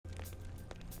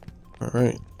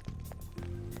Alright.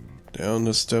 Down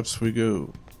the steps we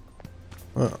go.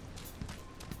 Ah.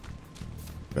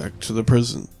 Back to the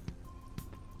prison.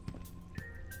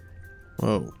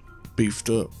 Whoa. Beefed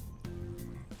up.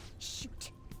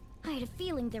 Shoot. I had a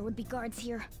feeling there would be guards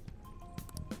here.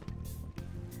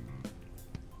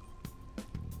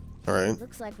 Alright.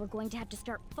 Looks like we're going to have to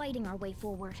start fighting our way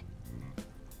forward.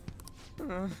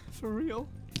 For real?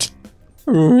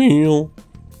 For real.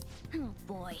 Oh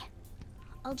boy.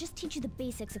 I'll just teach you the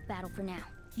basics of battle for now.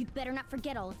 You'd better not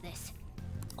forget all of this.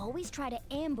 Always try to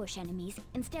ambush enemies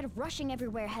instead of rushing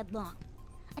everywhere headlong.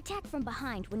 Attack from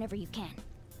behind whenever you can.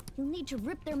 You'll need to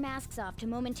rip their masks off to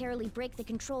momentarily break the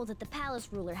control that the palace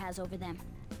ruler has over them.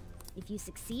 If you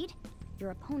succeed, your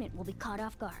opponent will be caught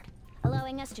off guard,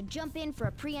 allowing us to jump in for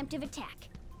a preemptive attack.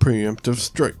 Preemptive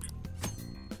strike.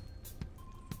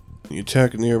 You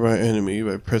attack a nearby enemy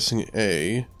by pressing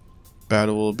A.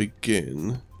 Battle will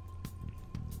begin.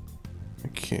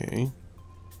 Okay.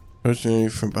 Approach an enemy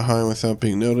from behind without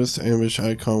being noticed. Ambush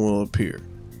icon will appear.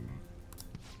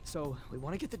 So, we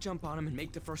want to get the jump on him and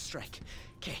make the first strike.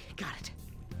 Okay, got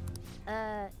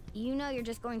it. You know you're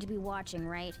just going to be watching,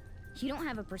 right? You don't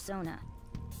have a persona.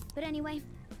 But anyway,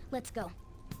 let's go.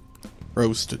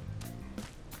 Roasted.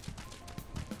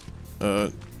 How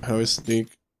do I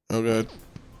sneak? Oh god.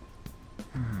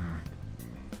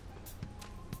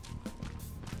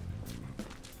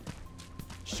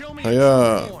 Show me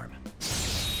Hiya. form.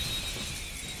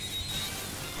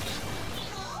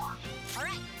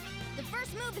 Alright, the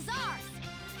first move is ours!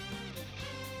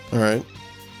 Alright.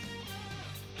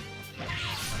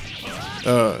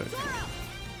 Yeah!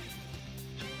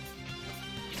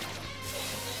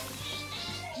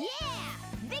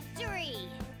 Victory!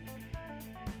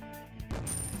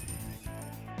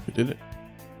 We did it.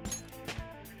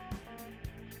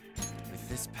 With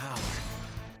this power.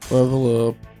 Level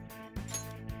up.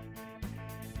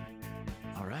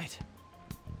 All right.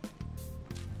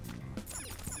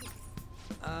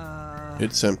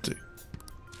 It's empty.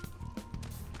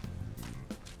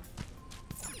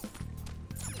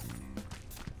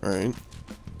 Alright.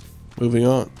 Moving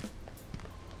on.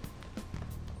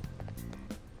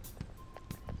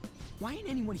 Why ain't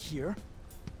anyone here?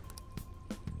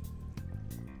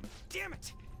 Damn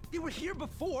it! They were here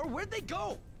before. Where'd they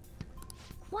go?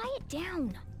 Quiet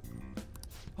down.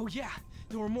 Oh yeah,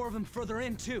 there were more of them further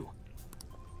in too.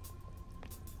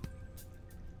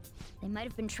 They might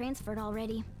have been transferred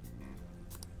already.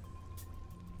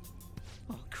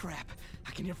 Oh crap!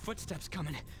 I can hear footsteps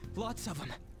coming. Lots of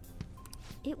them.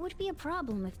 It would be a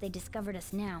problem if they discovered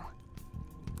us now.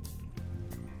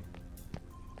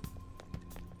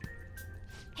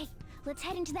 Hey, let's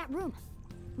head into that room.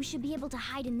 We should be able to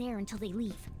hide in there until they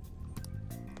leave.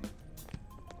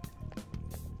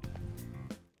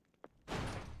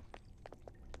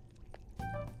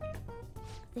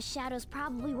 The shadows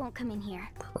probably won't come in here.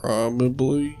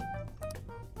 Probably.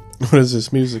 What is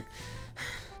this music?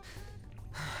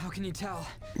 How can you tell?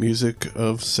 Music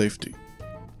of safety.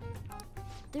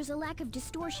 There's a lack of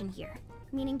distortion here,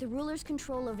 meaning the ruler's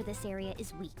control over this area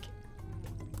is weak.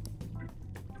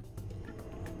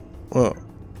 Whoa.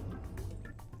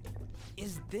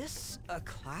 Is this a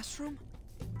classroom?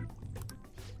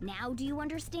 Now do you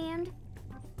understand?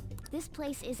 This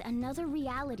place is another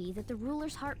reality that the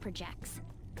ruler's heart projects.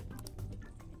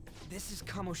 This is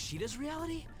Kamoshida's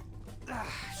reality? Ugh,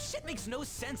 shit makes no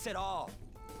sense at all.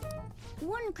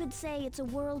 One could say it's a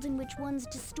world in which one's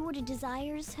distorted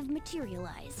desires have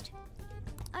materialized.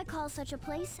 I call such a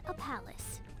place a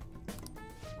palace.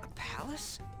 A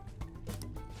palace?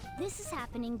 This is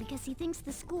happening because he thinks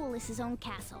the school is his own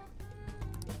castle.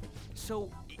 So,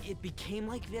 it became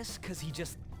like this because he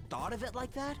just thought of it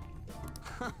like that?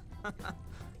 That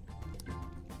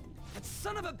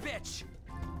son of a bitch!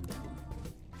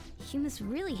 You must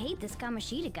really hate this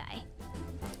Kamoshida guy.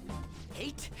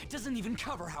 Hate doesn't even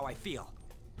cover how I feel.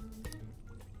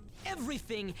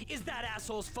 Everything is that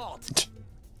asshole's fault.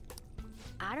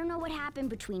 I don't know what happened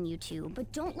between you two,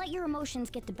 but don't let your emotions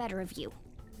get the better of you.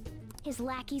 His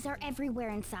lackeys are everywhere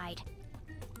inside.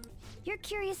 You're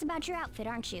curious about your outfit,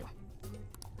 aren't you?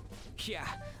 Yeah,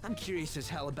 I'm curious as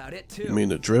hell about it too. You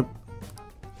mean a drip?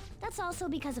 That's also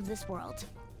because of this world.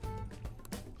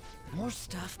 More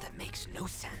stuff that makes no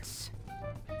sense.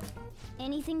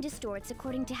 Anything distorts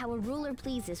according to how a ruler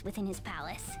pleases within his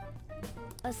palace.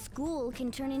 A school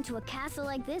can turn into a castle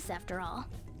like this, after all.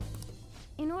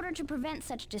 In order to prevent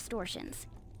such distortions,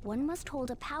 one must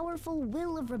hold a powerful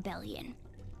will of rebellion.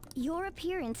 Your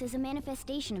appearance is a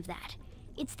manifestation of that.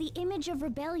 It's the image of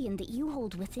rebellion that you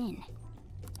hold within.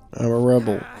 I'm a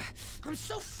rebel. I'm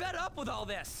so fed up with all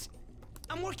this.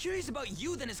 I'm more curious about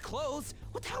you than his clothes.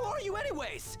 What the hell are you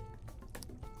anyways?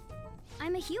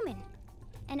 I'm a human.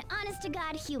 An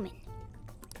honest-to-God human.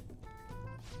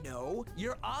 No,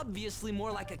 you're obviously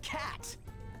more like a cat.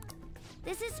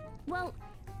 This is, well,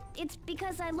 it's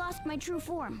because I lost my true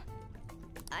form.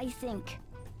 I think.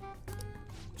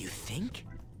 You think?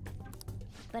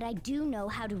 But I do know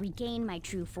how to regain my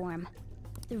true form.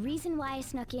 The reason why I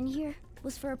snuck in here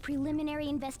was for a preliminary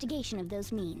investigation of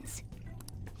those means.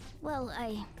 Well,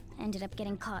 I ended up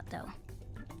getting caught, though.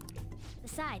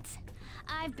 Besides,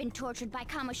 I've been tortured by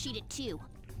Kamoshida too.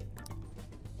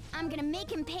 I'm gonna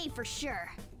make him pay for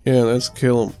sure. Yeah, let's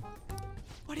kill him.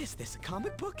 What is this, a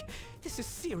comic book? This is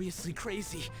seriously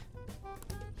crazy.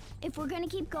 If we're gonna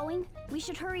keep going, we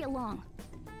should hurry along.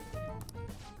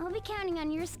 I'll be counting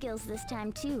on your skills this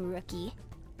time too, rookie.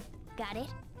 Got it?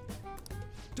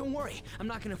 Don't worry, I'm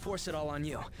not gonna force it all on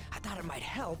you. I thought it might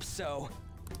help, so...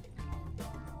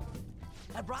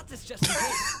 I brought this just in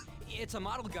case. It's a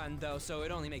model gun, though, so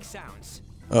it only makes sounds.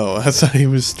 Oh, I thought he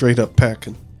was straight up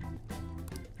packing.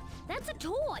 That's a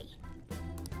toy!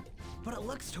 But it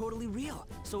looks totally real,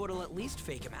 so it'll at least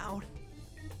fake him out.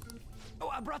 Oh,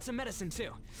 I brought some medicine,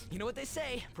 too. You know what they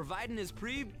say, providing is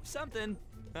something.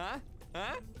 Huh?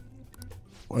 Huh?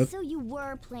 What? So you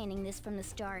were planning this from the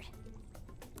start.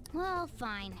 Well,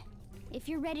 fine. If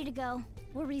you're ready to go,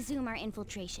 we'll resume our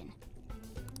infiltration.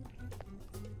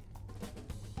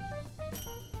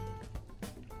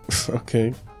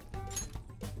 Okay.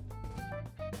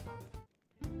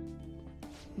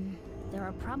 There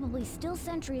are probably still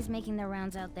sentries making their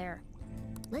rounds out there.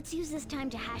 Let's use this time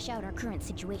to hash out our current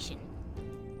situation.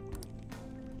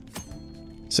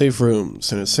 Safe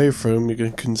rooms. In a safe room, you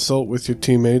can consult with your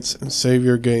teammates and save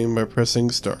your game by pressing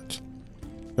start.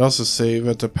 You can also save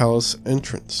at the palace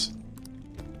entrance.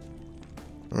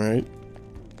 Alright.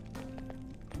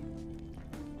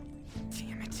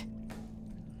 Damn it.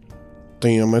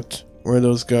 Damn it. Where'd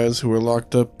those guys who were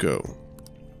locked up go?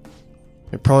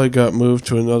 They probably got moved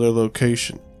to another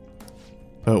location.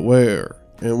 But where?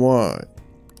 And why?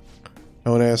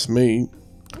 Don't ask me.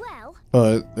 Well,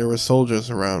 But there were soldiers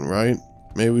around, right?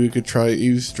 Maybe we could try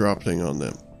eavesdropping on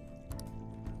them.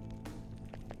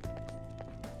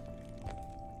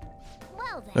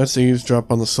 well then. Let's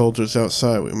eavesdrop on the soldiers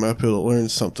outside. We might be able to learn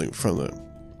something from them.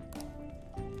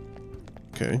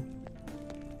 Okay.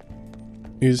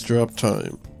 Eavesdrop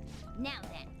time. Now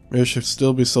then. There should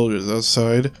still be soldiers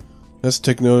outside. Let's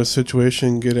take note of the situation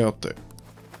and get out there.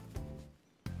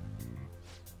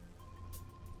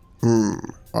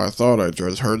 I thought I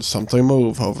just heard something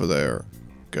move over there.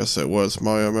 Guess it was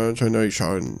my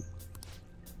imagination.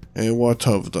 And what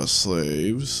of the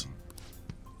slaves?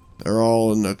 They're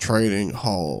all in the training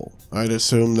hall. I'd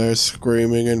assume they're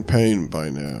screaming in pain by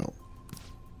now.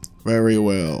 Very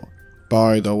well.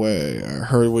 By the way, I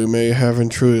heard we may have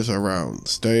intruders around.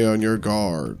 Stay on your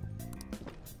guard.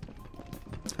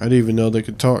 I didn't even know they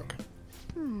could talk.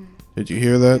 Did you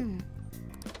hear that?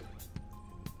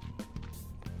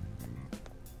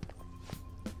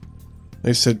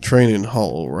 They said training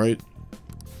hall, right?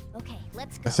 Okay,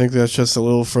 let's I go. think that's just a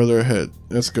little further ahead.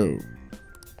 Let's go.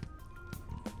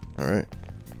 Alright.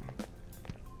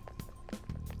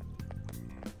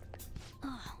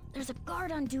 Oh, there's a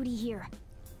guard on duty here.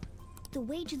 The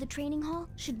way to the training hall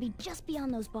should be just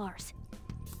beyond those bars.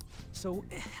 So,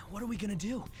 what are we gonna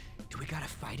do? Do we gotta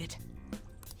fight it?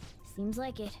 Seems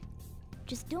like it.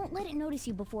 Just don't let it notice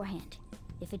you beforehand.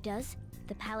 If it does,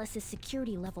 the palace's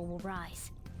security level will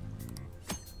rise.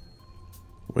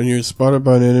 When you're spotted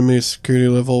by an enemy, security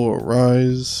level will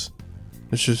rise.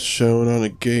 It's just shown on a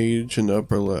gauge in the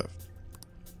upper left.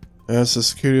 As the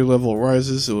security level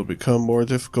rises, it will become more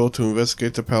difficult to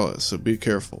investigate the palace, so be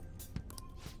careful.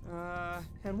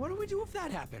 And what do we do if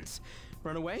that happens?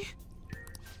 Run away?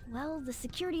 Well, the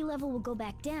security level will go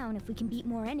back down if we can beat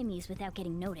more enemies without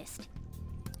getting noticed.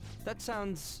 That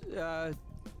sounds,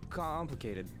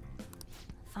 complicated.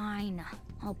 Fine.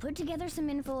 I'll put together some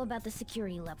info about the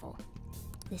security level.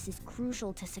 This is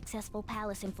crucial to successful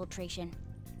palace infiltration.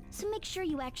 So make sure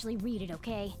you actually read it,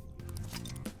 okay?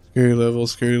 Security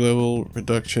level,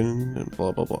 reduction, and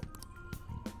blah blah blah.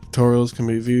 Tutorials can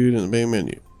be viewed in the main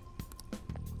menu.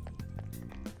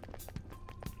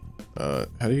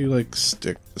 How do you like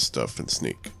stick the stuff and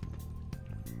sneak?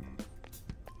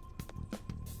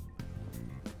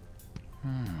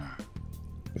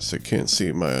 Guess I can't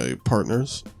see my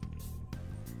partners.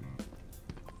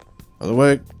 By the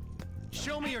way,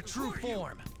 Show me your true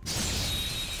form.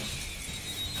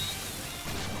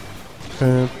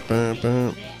 bam, bam,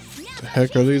 bam. The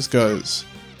heck are these guys?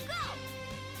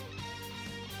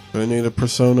 I need a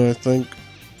persona, I think.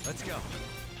 Let's go.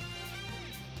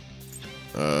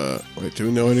 Wait, do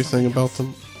we know anything about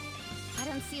them? I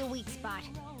don't see a weak spot.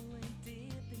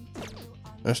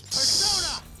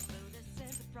 That's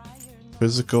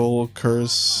physical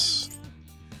curse.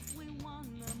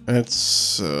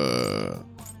 That's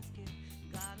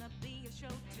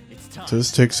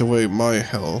this takes away my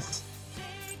health.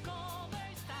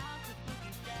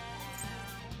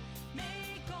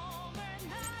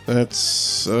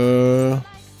 That's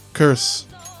curse.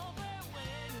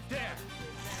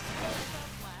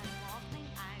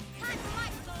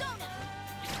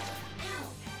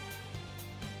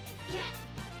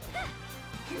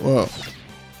 Whoa.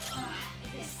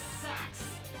 This sucks.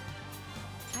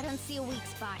 I don't see a weak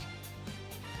spot.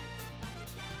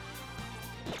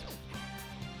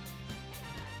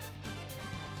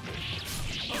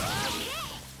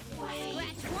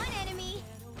 Scratch one enemy.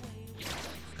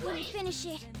 Let me finish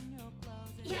it.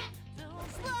 Yeah.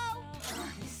 Slow.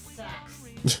 This sucks.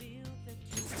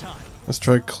 It's time. Let's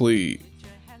try Clee.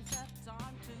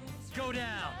 Go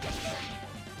down.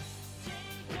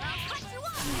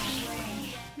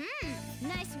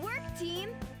 Nice work, team.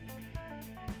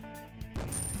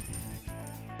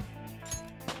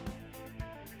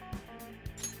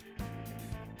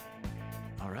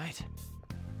 All right.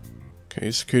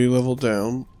 Okay, security level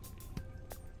down.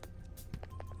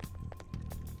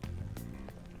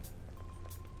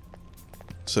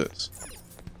 What's this?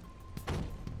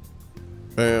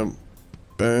 Bam.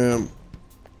 Bam.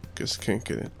 Guess can't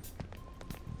get it.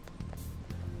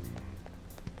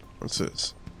 What's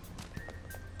this?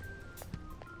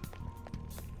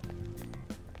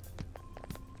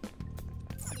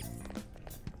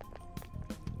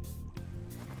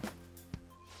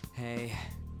 Hey.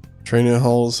 Training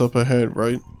hall's up ahead,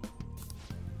 right?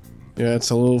 Yeah, it's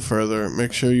a little further.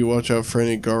 Make sure you watch out for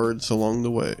any guards along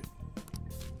the way.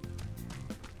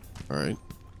 Alright.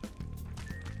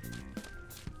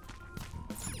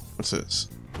 What's this?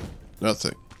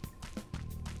 Nothing.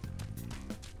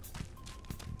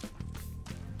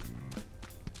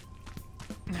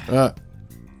 Ah.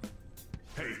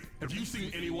 Hey, have you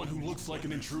seen anyone who looks like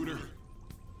an intruder?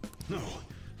 No,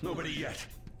 nobody yet.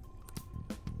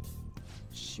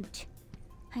 Shoot.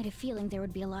 I had a feeling there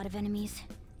would be a lot of enemies.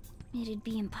 It'd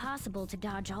be impossible to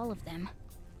dodge all of them.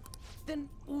 Then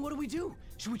what do?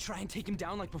 Should we try and take him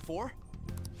down like before?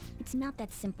 It's not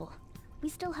that simple. We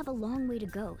still have a long way to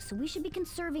go, so we should be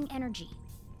conserving energy.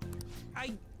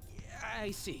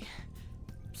 I see.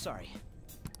 Sorry.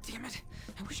 Damn it.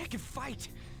 I wish I could fight.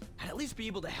 I'd at least be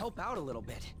able to help out a little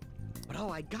bit. But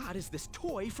all I got is this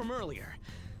toy from earlier.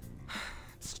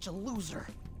 Such a loser.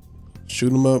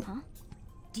 Shoot him up. Huh?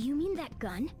 Do you mean that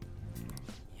gun?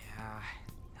 Yeah,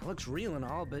 it looks real and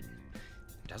all, but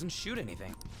it doesn't shoot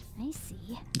anything. I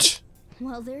see.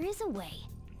 Well, there is a way.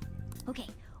 Okay,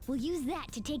 we'll use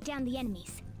that to take down the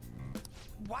enemies.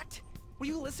 What? Were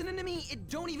you listening to me? It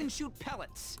don't even shoot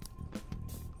pellets.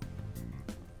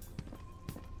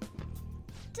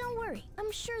 Don't worry,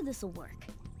 I'm sure this'll work.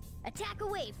 Attack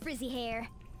away, frizzy hair.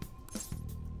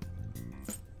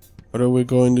 What are we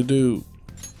going to do?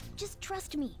 Just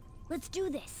trust me. Let's do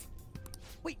this.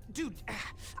 Wait, dude,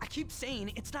 I keep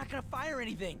saying it's not gonna fire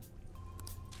anything.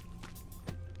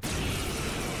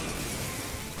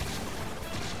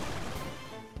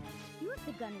 You have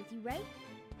the gun with you, right?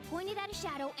 Point it at a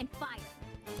shadow and fire.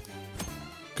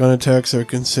 Gun attacks are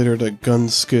considered a gun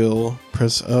skill.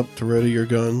 Press up to ready your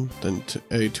gun, then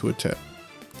A to attack.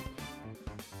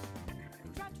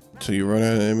 Till you run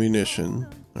out of ammunition.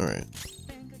 Alright.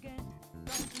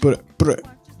 Put it. Put it.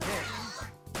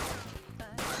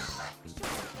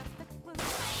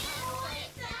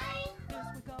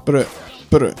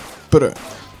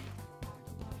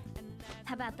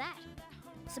 How about that?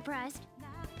 Surprised?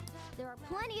 There are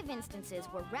plenty of instances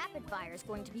where rapid fire is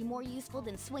going to be more useful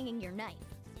than swinging your knife.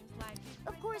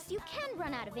 Of course, you can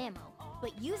run out of ammo,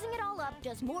 but using it all up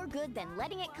does more good than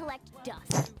letting it collect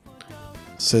dust.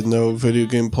 Said no video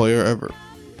game player ever.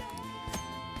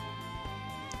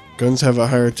 Guns have a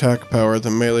higher attack power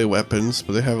than melee weapons,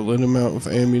 but they have a limited amount of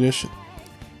ammunition.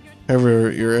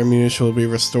 However, your ammunition will be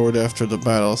restored after the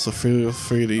battle, so feel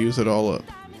free to use it all up.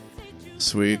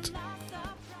 Sweet.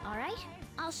 Alright,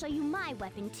 I'll show you my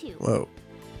weapon too. Whoa.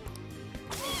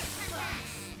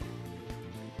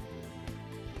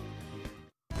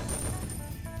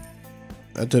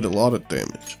 That did a lot of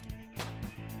damage.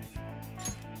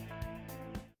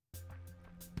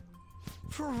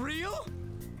 For real?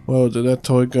 Whoa, did that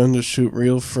toy gun just shoot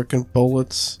real frickin'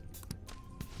 bullets?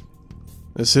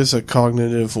 This is a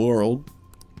cognitive world.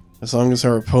 As long as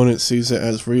our opponent sees it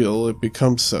as real, it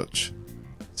becomes such.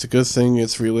 It's a good thing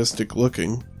it's realistic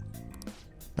looking.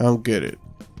 I don't get it.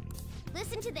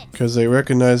 Listen to this. Because they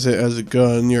recognize it as a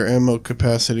gun, your ammo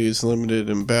capacity is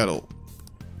limited in battle.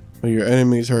 But your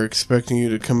enemies are expecting you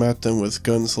to come at them with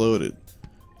guns loaded,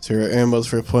 so your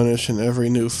ammo's replenished in every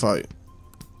new fight.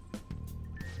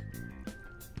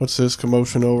 What's this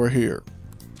commotion over here?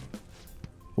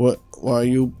 What? Why,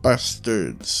 you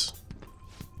bastards.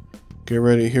 Get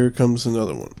ready, here comes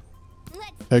another one.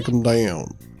 Take him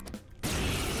down.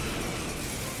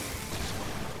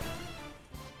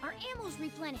 Our ammo's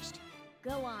replenished.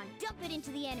 Go on, dump it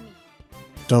into the enemy.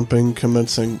 Dumping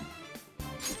commencing.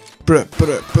 Just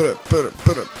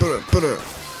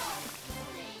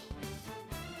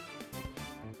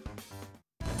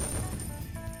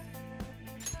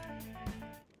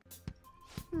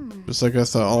like I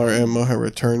thought, all our ammo had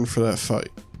returned for that fight.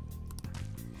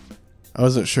 I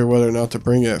wasn't sure whether or not to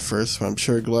bring it at first, but I'm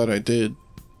sure glad I did.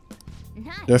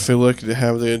 Nice. Definitely lucky to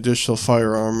have the additional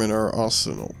firearm in our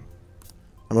arsenal.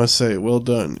 I must say, well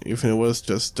done, even if it was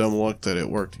just dumb luck that it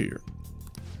worked here.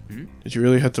 Did you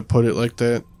really have to put it like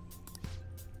that?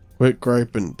 Quit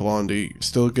griping, Blondie. You're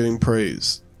still getting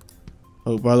praise.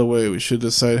 Oh, by the way, we should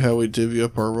decide how we divvy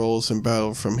up our roles in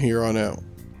battle from here on out.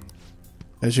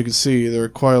 As you can see, there are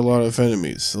quite a lot of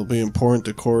enemies. It'll be important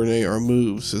to coordinate our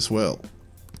moves as well.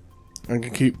 I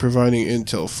can keep providing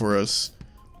intel for us,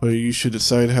 but you should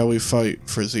decide how we fight,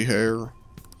 Frizzy Hair. What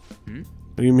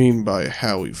do you mean by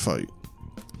how we fight?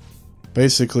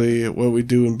 Basically, what we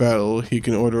do in battle, he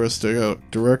can order us to go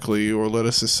directly or let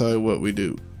us decide what we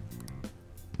do.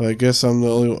 But I guess I'm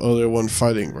the only other one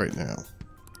fighting right now.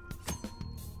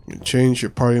 You can change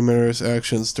your party members'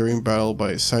 actions during battle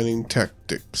by assigning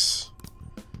tactics.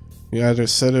 You either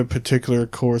set a particular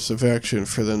course of action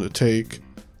for them to take,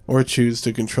 or choose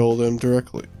to control them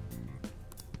directly.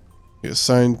 You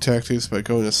assign tactics by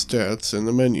going to stats in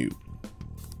the menu.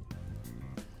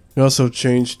 You also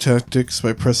change tactics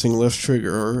by pressing left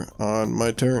trigger on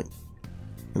my turn,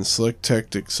 and select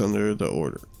tactics under the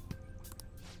order.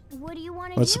 What do you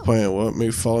want to What's do? the plan? Want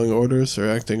me following orders or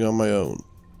acting on my own?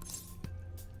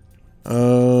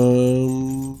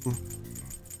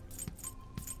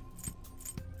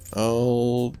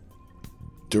 I'll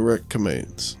direct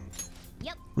commands.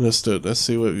 Yep. Understood. Let's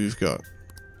see what we've got.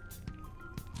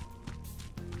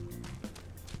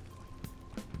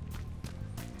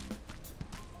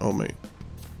 Oh me.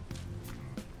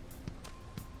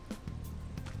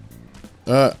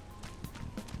 Ah.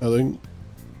 Nothing.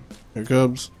 Here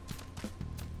comes.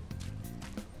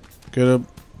 Get him.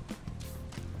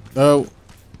 No.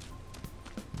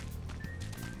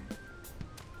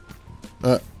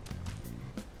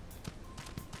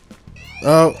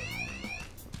 Oh.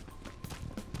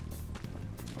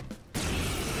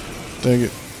 Dang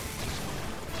it.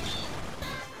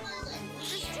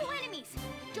 There's two enemies.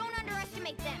 Don't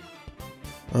underestimate them.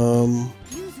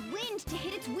 Use wind to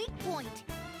hit its weak point.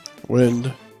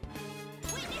 Wind.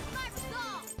 Witness my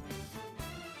resolve.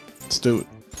 Let's do it.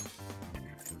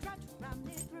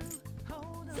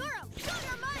 Zoro, show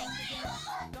your might.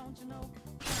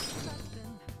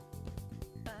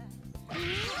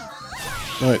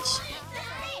 Nice.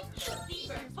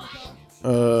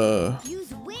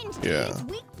 Use wind to Yeah. hit its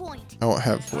weak point. I don't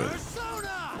have wind.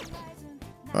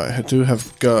 I do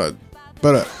have God.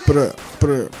 Looks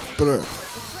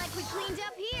like we cleaned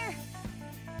up here.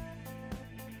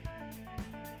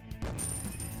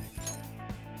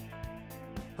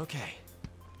 Okay.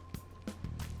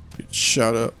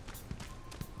 Shut up.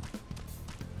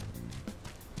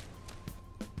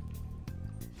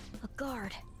 A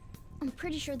guard. I'm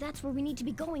pretty sure that's where we need to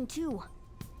be going too.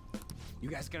 You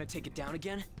guys gonna take it down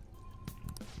again?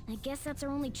 I guess that's our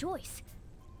only choice.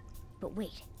 But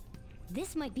wait,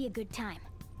 this might be a good time.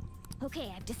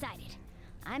 Okay, I've decided.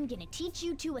 I'm gonna teach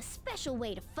you two a special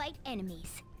way to fight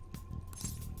enemies.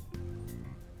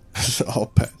 I'll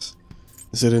pass.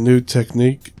 Is it a new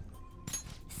technique?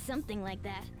 Something like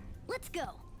that. Let's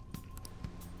go.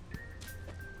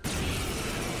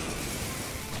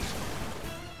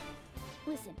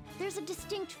 Listen, there's a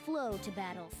distinct flow to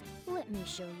battles. Let me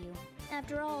show you.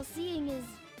 After all, seeing is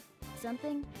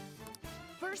something.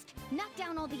 First, knock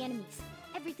down all the enemies.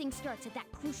 Everything starts at that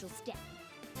crucial step.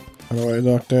 How do I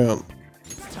knock down?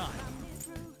 It's time.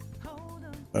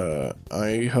 Huh?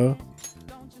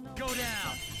 Go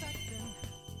down.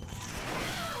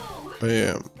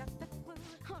 Bam.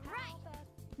 All right.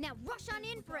 Now rush on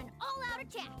in for an all-out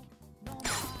attack.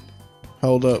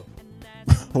 Hold up.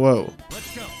 Whoa.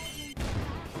 Let's go.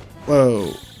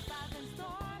 Whoa.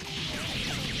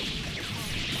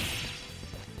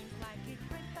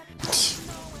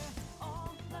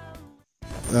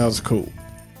 That was cool.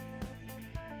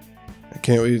 I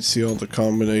can't wait to see all the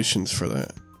combinations for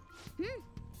that.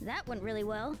 That went really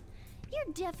well. You're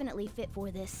You're definitely fit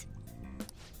for this.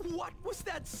 What was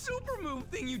that super move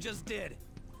thing you just did?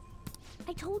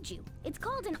 I told you, it's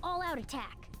called an all-out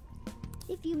attack.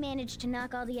 If you manage to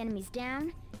knock all the enemies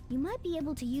down, you might be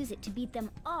able to use it to beat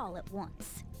them all at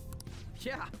once.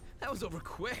 Yeah, that was over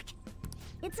quick.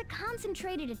 It's a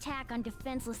concentrated attack on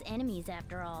defenseless enemies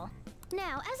after all.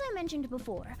 Now, as I mentioned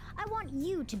before, I want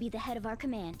you to be the head of our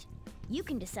command. You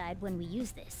can decide when we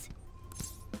use this.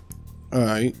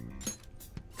 Alright.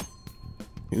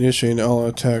 Initiate an all-out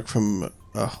attack from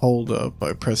a hold-up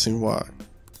by pressing Y.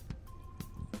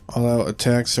 All-out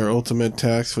attacks are ultimate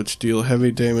attacks which deal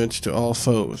heavy damage to all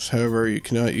foes. However, you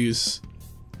cannot use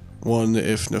one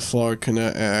if Neflarg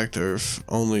cannot act or if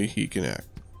only he can act.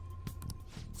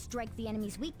 Strike the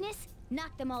enemy's weakness,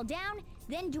 knock them all down,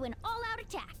 then do an all-out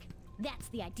attack. That's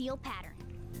the ideal pattern.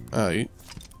 Alright.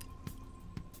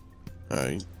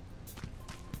 Alright.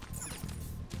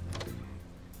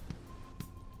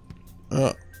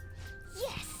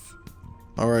 Yes!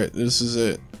 Alright, this is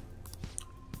it.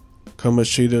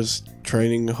 Kamoshida's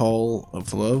training hall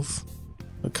of love?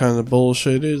 What kind of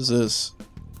bullshit is this?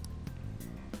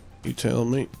 You tell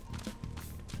me.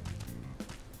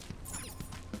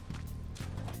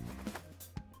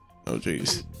 Oh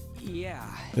jeez. Yeah.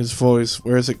 His voice,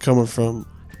 where is it coming from?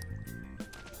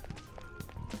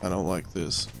 I don't like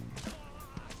this.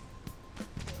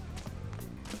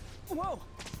 Whoa!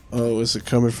 Oh, is it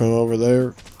coming from over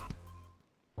there?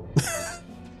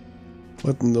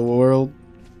 What in the world?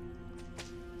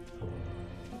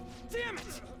 Damn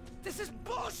it! This is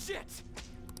bullshit!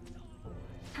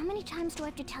 How many times do I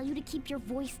have to tell you to keep your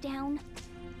voice down?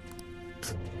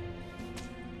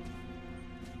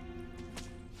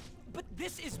 But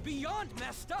this is beyond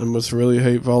messed up! I must really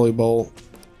hate volleyball.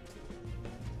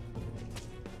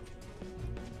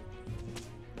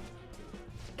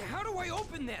 How do I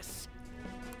open this?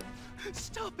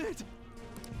 Stop it!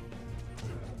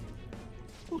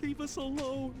 Leave us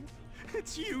alone.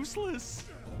 It's useless.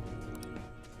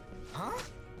 Huh?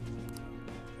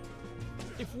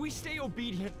 If we stay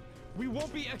obedient, we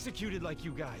won't be executed like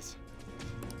you guys.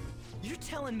 You're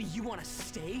telling me you want to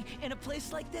stay in a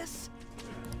place like this?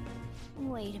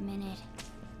 Wait a minute.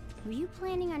 Were you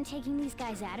planning on taking these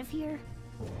guys out of here?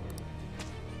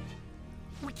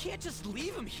 We can't just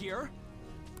leave them here.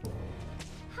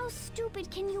 How stupid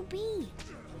can you be?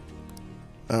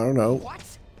 I don't know. What?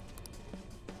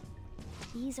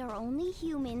 These are only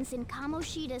humans in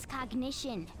Kamoshida's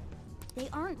cognition. They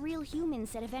aren't real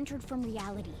humans that have entered from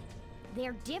reality.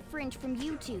 They're different from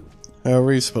you two. How are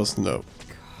we supposed to know?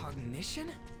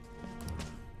 Cognition?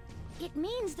 It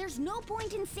means there's no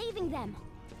point in saving them.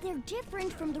 They're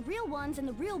different from the real ones in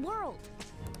the real world.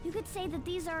 You could say that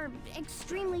these are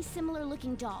extremely similar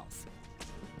looking dolls.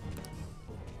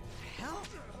 Hell?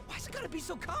 Why's it gotta be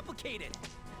so complicated?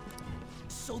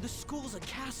 So the school's a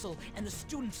castle and the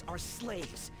students are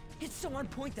slaves. It's so on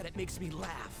point that it makes me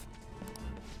laugh.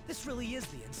 This really is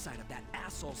the inside of that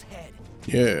asshole's head.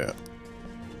 Yeah.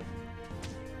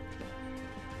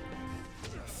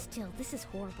 Still, this is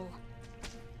horrible.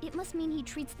 It must mean he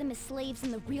treats them as slaves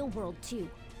in the real world too.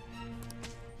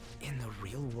 In the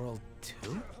real world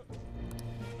too?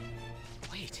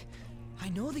 Wait, I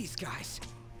know these guys.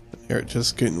 They're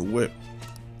just getting whipped.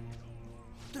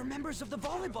 They're members of the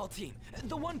volleyball team,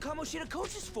 the one Kamoshida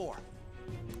coaches for.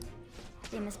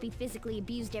 They must be physically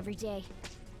abused every day.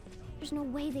 There's no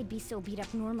way they'd be so beat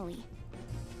up normally.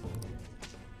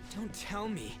 Don't tell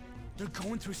me they're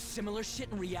going through similar shit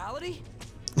in reality?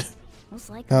 Most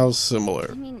likely. How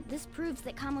similar? I mean, this proves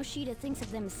that Kamoshida thinks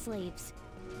of them as slaves.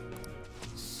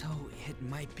 So it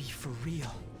might be for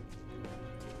real.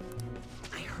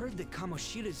 I heard that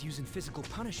Kamoshida's using physical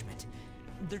punishment.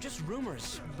 They're just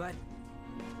rumors, but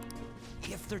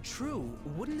if they're true,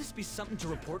 wouldn't this be something to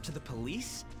report to the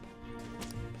police?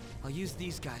 I'll use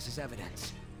these guys as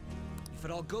evidence. If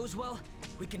it all goes well,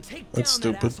 we can take down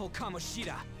that asshole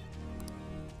Kamoshida.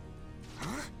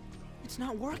 Huh? It's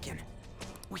not working.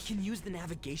 We can use the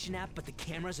navigation app, but the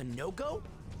camera's a no-go?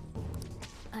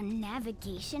 A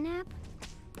navigation app?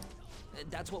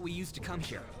 That's what we used to come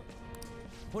here.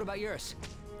 What about yours?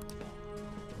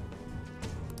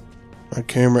 My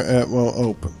camera app won't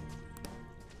open.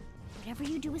 Whatever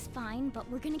you do is fine, but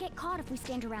we're gonna get caught if we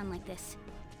stand around like this.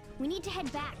 We need to head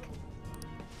back.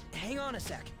 Hang on a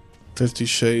sec. 50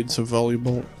 Shades of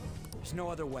Volleyball. There's no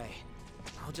other way.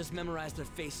 I'll just memorize their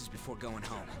faces before going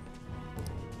home.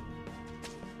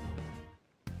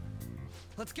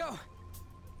 Let's go.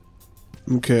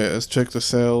 Okay, let's check the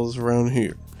cells around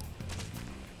here.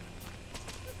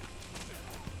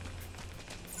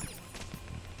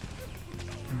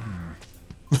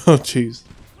 Oh jeez.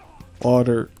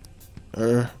 Water.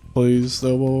 Please,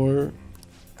 no more.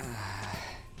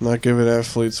 Not giving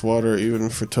athletes water even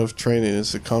for tough training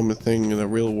is a common thing in the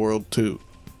real world too.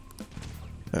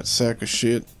 That sack of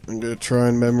shit. I'm gonna try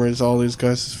and memorize all these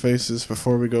guys' faces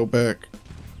before we go back.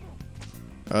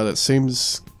 That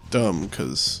seems dumb,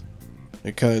 cause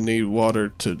they kinda need water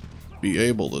to be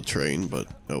able to train, but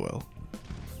oh well.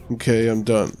 Okay, I'm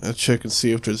done. Let's check and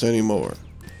see if there's any more.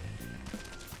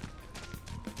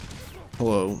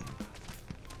 Hello.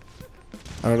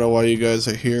 I don't know why you guys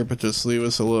are here, but just leave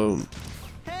us alone.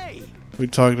 Hey! We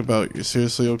talked about, you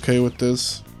seriously okay with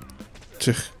this?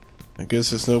 I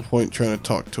guess there's no point trying to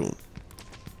talk to him.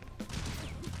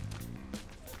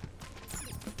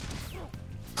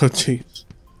 Oh jeez.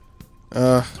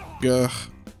 Gah.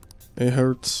 It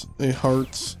hurts. It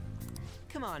hurts.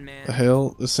 Come on, man. The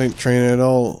hell? This ain't training at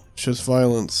all. It's just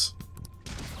violence.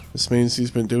 This means he's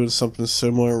been doing something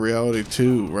similar in reality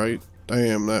too, right?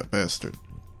 Damn, that bastard.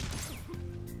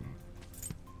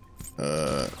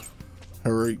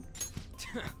 Hurry.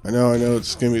 I know,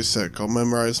 just give me a sec. I'll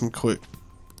memorize them quick.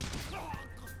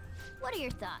 What are your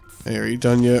thoughts? Hey, are you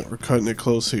done yet? We're cutting it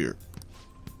close here.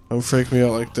 Don't freak me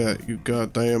out like that, you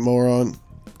goddamn moron.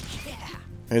 Yeah.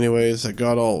 Anyways, I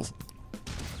got all of them.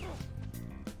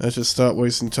 Let's just stop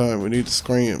wasting time. We need to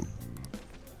scram.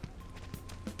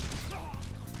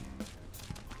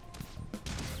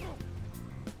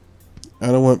 I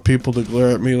don't want people to glare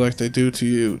at me like they do to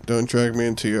you. Don't drag me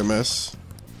into your mess.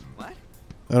 What?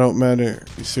 I don't matter.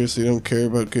 You seriously don't care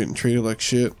about getting treated like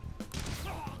shit?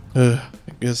 I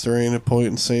guess there ain't a point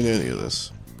in saying any of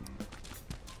this.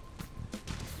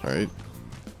 Alright.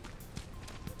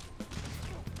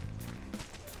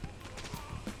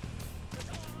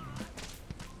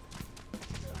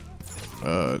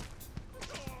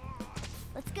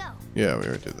 Let's go. Yeah, we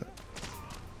already did that.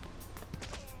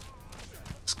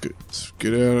 Let's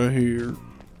get out of here.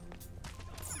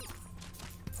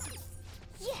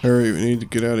 Yes. Hurry, we need to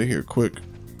get out of here quick.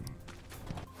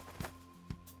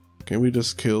 Can we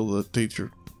just kill the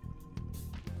teacher?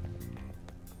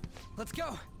 Let's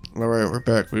go. Alright, we're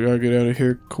back. We gotta get out of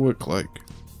here quick, like.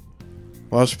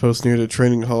 Watch post near the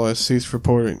training hall has ceased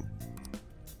reporting.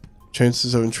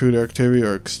 Chances of intruder activity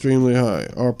are extremely high.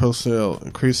 Our personnel,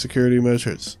 increase security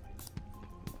measures.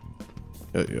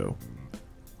 Yo.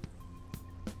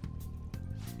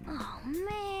 Oh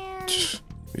man.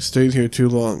 We stayed here too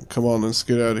long. Come on, let's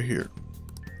get out of here.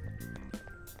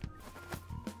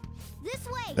 This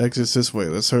way. Exit's this way.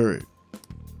 Let's hurry.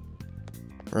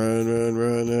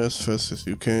 Run as fast as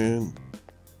you can.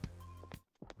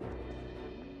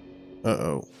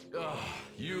 Uh-oh. Ugh,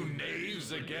 you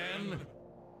knaves again?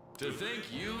 To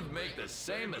think you'd make the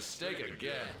same mistake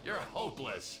again. You're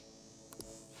hopeless.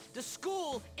 The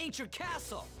school ain't your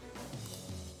castle.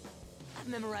 I've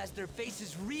memorized their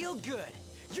faces real good.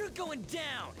 You're going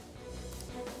down.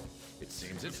 It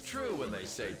seems it's true when they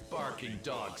say barking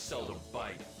dogs seldom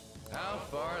bite. How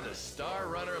far the star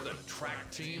runner of the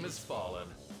track team has fallen.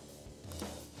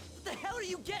 What the hell are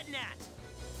you getting at?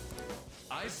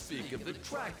 I speak of the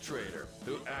track trader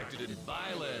who acted in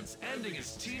violence, ending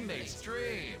his teammates'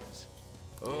 dreams.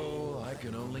 Oh, I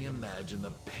can only imagine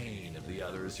the pain of the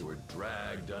others who were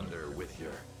dragged under with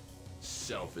your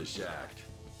selfish act.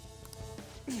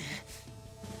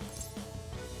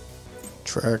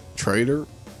 Track trader?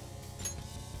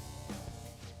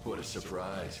 What a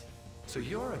surprise. So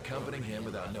you're accompanying him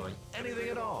without knowing anything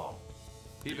at all.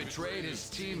 He betrayed his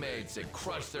teammates and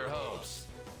crushed their hopes.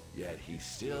 Yet he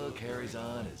still carries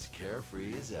on as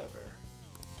carefree as ever.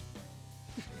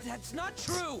 That's not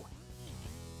true.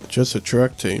 Just a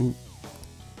track team.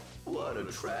 What a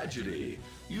tragedy.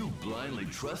 You blindly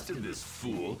trusted this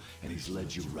fool, and he's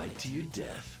led you right to your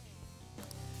death.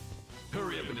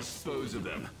 Hurry up and dispose of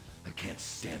them. I can't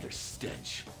stand their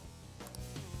stench.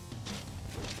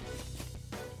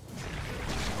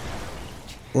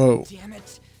 Whoa. Damn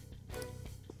it.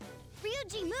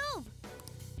 Ryuji, move!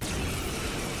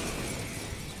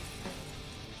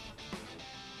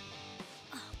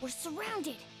 We're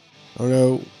surrounded. Oh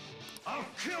no. I'll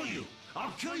kill you!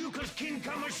 I'll kill you because King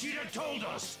Kamoshida told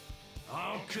us!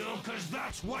 I'll kill because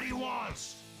that's what he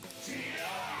wants!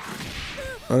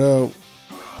 Oh no.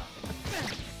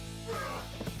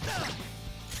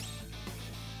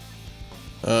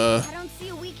 I don't see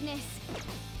a weakness.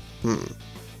 Hmm.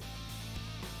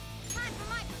 Time for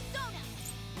my persona.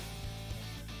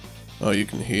 Oh, you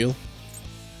can heal?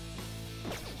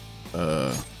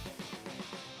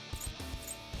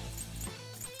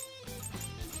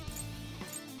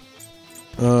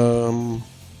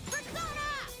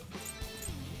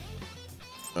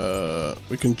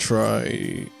 We can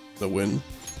try the win.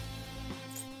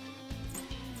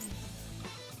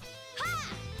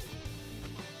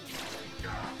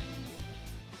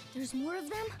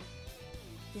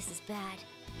 This is bad.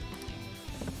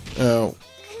 Ow.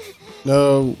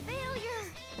 No.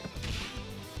 Failure!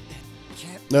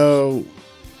 No.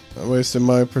 I wasted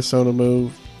my persona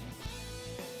move.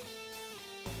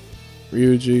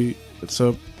 Ryuji, it's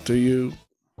up to you.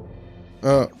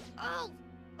 Oh,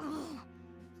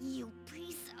 you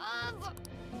piece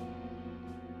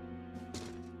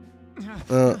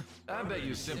of... I bet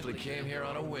you simply came here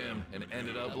on a whim and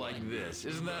ended up like this.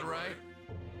 Isn't that right?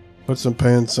 Put some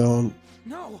pants on.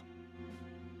 No!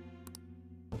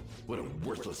 What a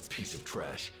worthless piece of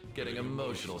trash, getting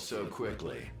emotional so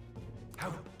quickly.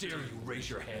 How dare you raise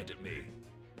your hand at me?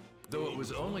 Though it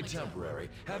was only temporary,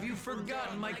 have you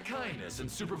forgotten my kindness in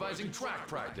supervising track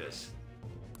practice?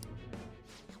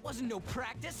 It wasn't no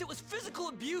practice, it was physical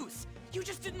abuse! You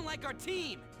just didn't like our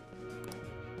team!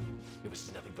 It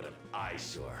was nothing but an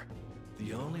eyesore.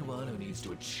 The only one who needs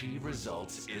to achieve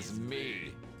results is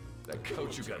me. That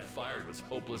coach who got fired was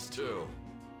hopeless too.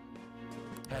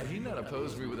 Had he not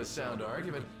opposed me with a sound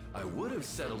argument, I would have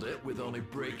settled it with only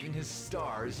breaking his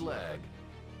star's leg.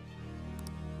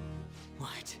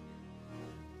 What?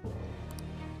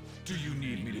 Do you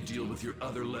need me to deal with your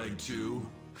other leg too?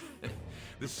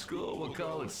 The school will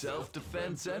call it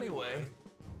self-defense anyway.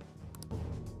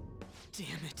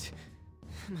 Damn it.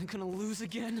 Am I gonna lose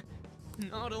again?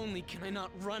 Not only can I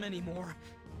not run anymore,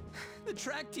 the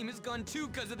track team is gone too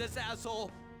because of this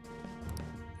asshole.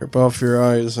 Rip off your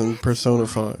eyes and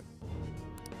personify.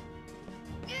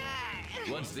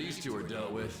 Once these two are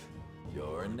dealt with,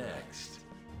 you're next.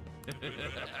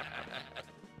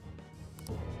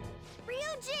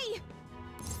 Ryuji!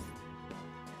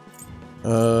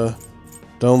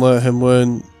 Don't let him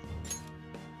win.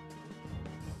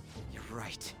 You're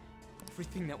right.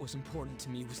 Everything that was important to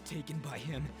me was taken by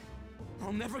him.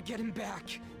 I'll never get him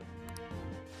back.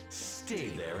 Stay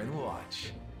there and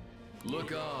watch.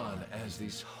 Look on as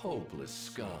these hopeless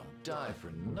scum die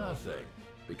for nothing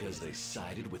because they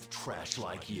sided with trash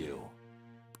like you.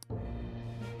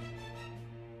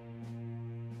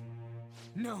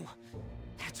 No,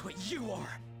 that's what you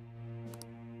are.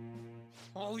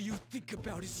 All you think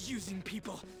about is using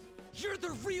people. You're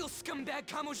the real scumbag,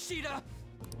 Kamoshida!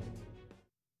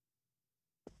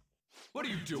 What are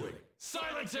you doing?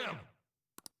 Silence him!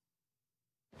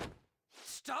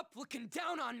 Stop looking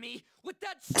down on me with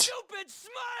that stupid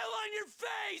smile on your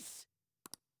face!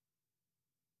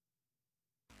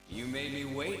 You made me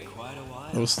wait quite a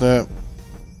while. Oh snap.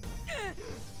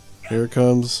 Here it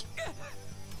comes.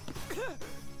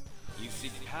 You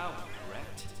seek power,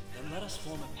 correct? Then let us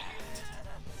form a pact.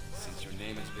 Since your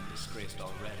name has been disgraced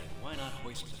already, why not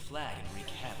hoist the flag and wreak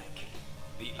havoc?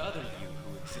 The other you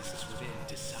who exists within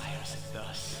desires it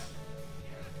thus.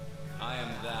 I am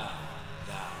thou,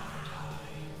 thou art I.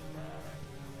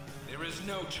 There is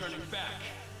no turning back.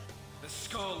 The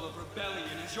skull of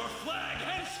rebellion is your flag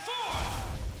henceforth!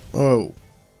 Oh.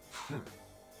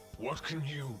 What can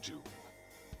you do?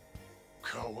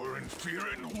 Cower in fear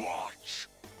and watch!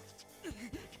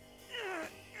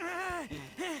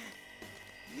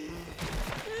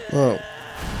 Oh.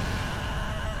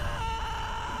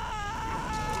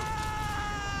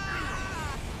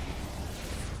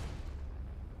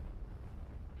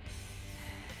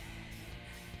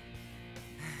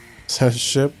 Is that a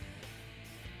ship?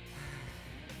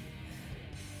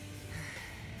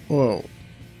 Whoa.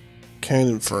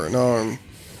 Cannon for an arm.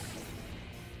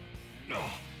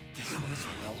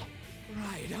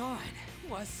 Right on.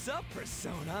 What's up,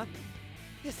 Persona?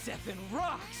 This effing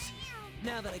rocks.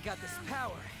 Now that I got this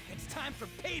power, it's time for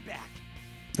payback.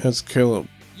 Let's kill him.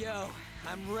 Yo,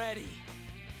 I'm ready.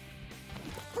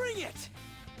 Bring it!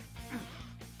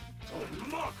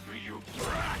 Don't mock me, you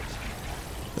brat!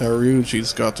 Now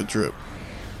Ryuji's got the drip.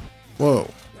 Whoa.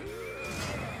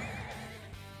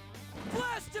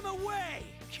 Blast him away,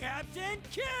 Captain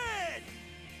Kid!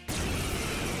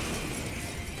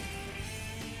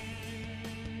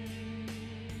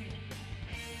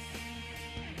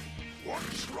 What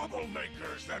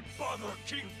troublemakers that bother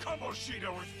King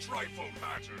Kamoshida with trifle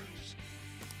matters?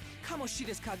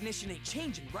 Kamoshida's cognition ain't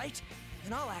changing, right?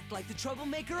 Then I'll act like the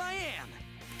troublemaker I am.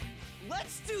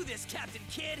 Let's do this, Captain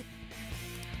Kid!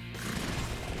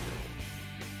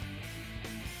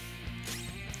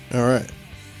 Alright.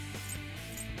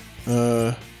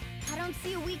 I don't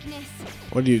see a weakness.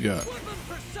 What do you got? Flip him,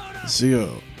 Persona!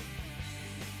 Zio.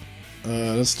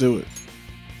 Let's do it.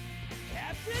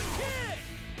 Captain Kid!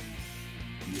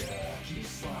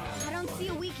 I don't see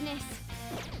a weakness.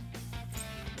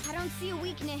 I don't see a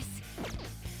weakness.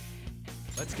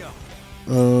 Let's go.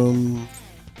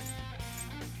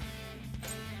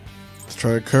 Let's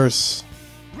try a curse.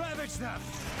 Ravage them!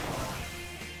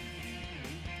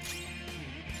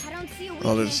 I don't don't see a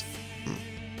Oh, weakness.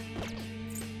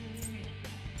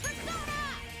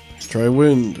 let's try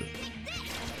wind.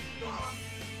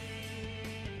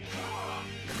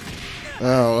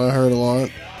 Ow, that hurt a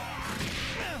lot.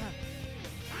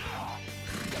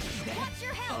 Watch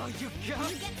your health. Oh, you You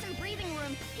got get some breathing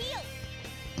room. Heal.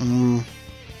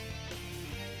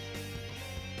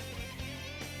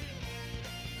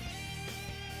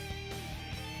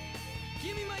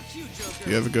 Give me my cue, Joker. Do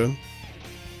you have a gun?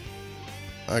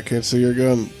 I can't see your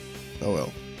gun. Oh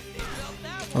well.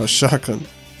 Oh, shotgun.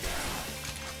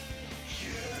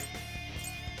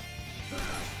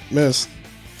 Missed.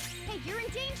 Hey, you're in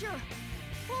danger.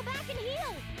 Pull back and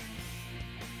heal.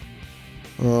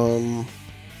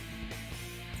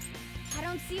 I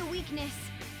don't see a weakness.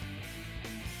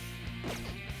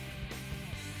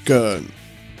 Gun.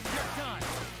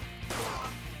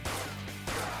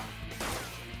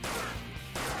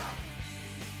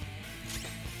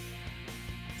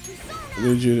 I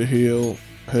need you to heal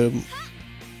him.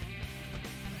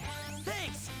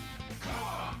 Thanks.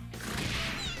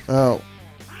 Ow.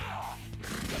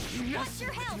 Watch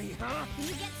your health. Huh?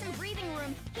 You get some breathing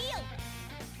room. Heal.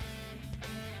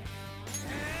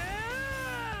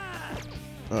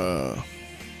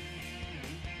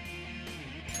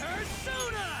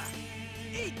 Persona!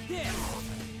 Eat this!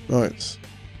 Nice.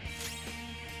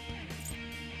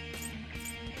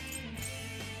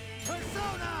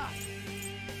 Persona!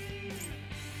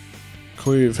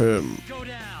 Cleave him. Go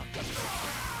down!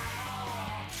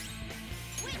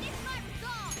 Witness my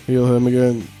resolve. Heal him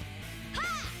again.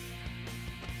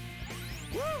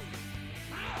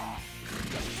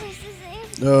 This is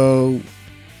it. No.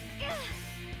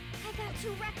 I got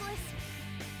too reckless.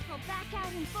 I'll back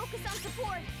out and focus on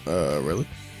support. Really?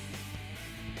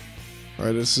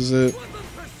 Alright, this is it. Flip him,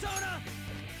 Persona!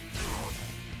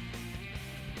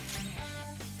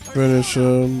 Finish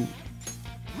him.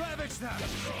 Ravage them!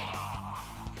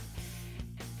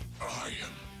 I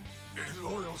am a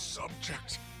loyal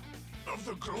subject of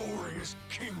the glorious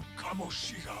King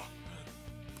Kamoshida.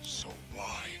 So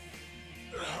why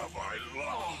have I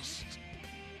lost?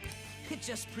 It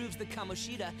just proves that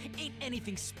Kamoshida ain't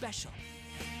anything special.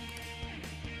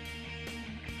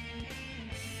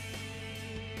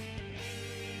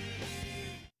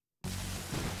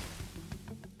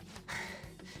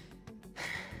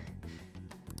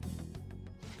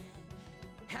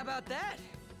 How about that?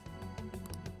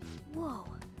 Whoa.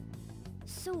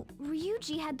 So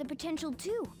Ryuji had the potential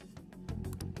too.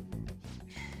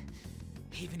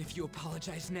 Even if you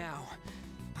apologize now,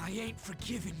 I ain't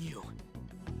forgiving you.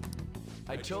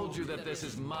 I told you that this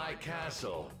is my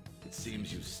castle. It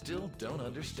seems you still don't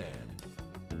understand.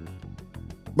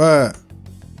 Bye.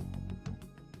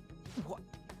 What?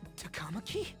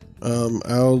 Takamaki?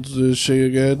 How is she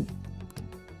again?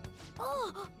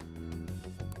 Oh!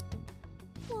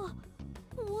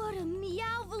 What a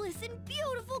meowvelous and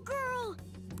beautiful girl!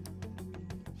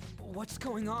 What's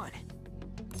going on?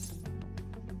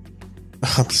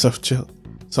 I'm so chill.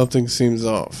 Something seems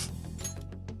off.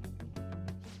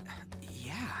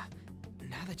 Yeah,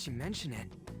 now that you mention it.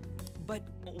 But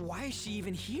why is she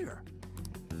even here?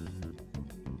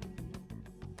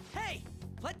 Hey!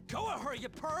 Let go of her, you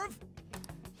perv!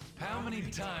 How many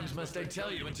times must I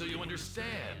tell you until you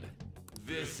understand?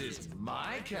 This is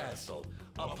my castle,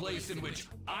 a place in which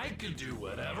I can do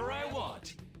whatever I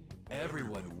want.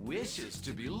 Everyone wishes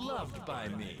to be loved by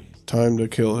me. Time to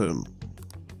kill him.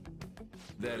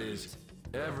 That is,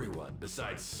 everyone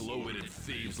besides slow-witted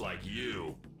thieves like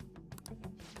you.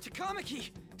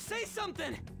 Takamaki, say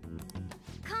something!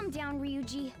 Calm down,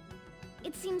 Ryuji.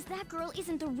 It seems that girl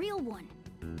isn't the real one.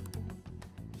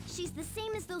 She's the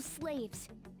same as those slaves.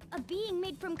 A being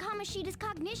made from Kamoshida's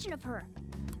cognition of her.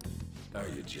 Are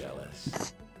you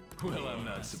jealous? Well, I'm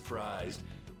not surprised.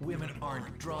 Women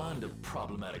aren't drawn to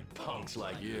problematic punks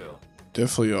like you.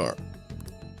 Definitely are.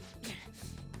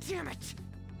 Damn it!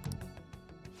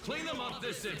 Clean them up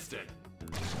this instant!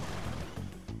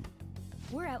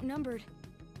 We're outnumbered.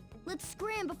 Let's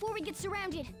scram before we get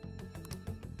surrounded.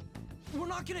 We're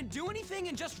not gonna do anything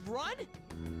and just run?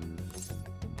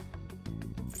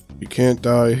 You can't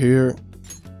die here.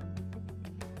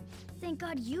 Thank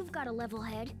God you've got a level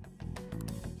head.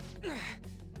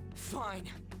 Fine.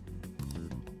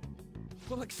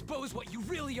 We'll expose what you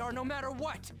really are no matter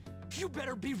what. You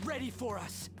better be ready for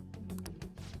us.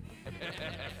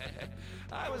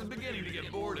 I was beginning to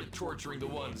get bored of torturing the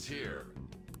ones here.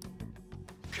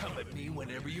 Come at me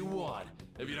whenever you want,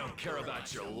 if you don't care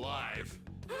about your life.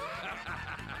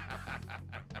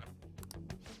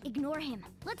 Ignore him.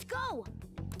 Let's go!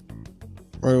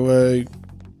 Right away.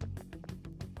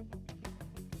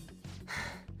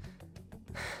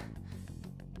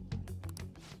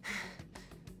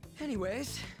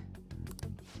 Anyways,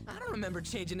 I don't remember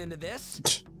changing into this.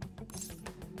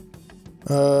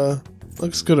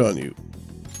 Looks good on you.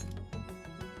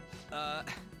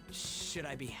 Should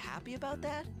I be happy about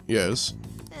that? Yes.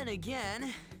 Then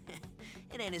again,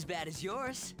 it ain't as bad as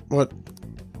yours. What?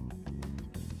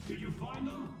 Did you find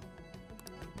them?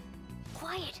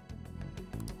 Quiet.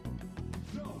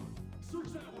 No. Search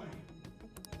that way.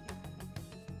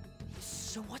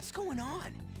 So what's going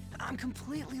on? I'm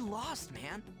completely lost,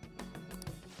 man.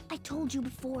 I told you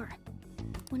before.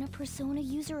 When a Persona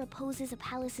user opposes a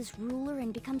palace's ruler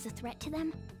and becomes a threat to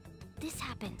them, this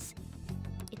happens.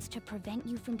 It's to prevent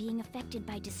you from being affected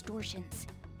by distortions.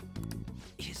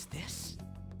 Is this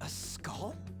a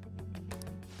skull?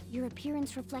 Your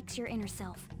appearance reflects your inner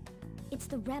self. It's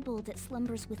the rebel that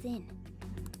slumbers within.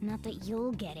 Not that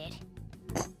you'll get it.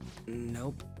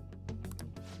 Nope.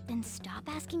 Then stop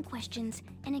asking questions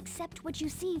and accept what you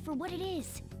see for what it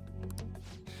is.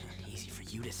 Easy for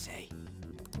you to say.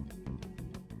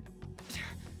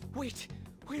 Wait,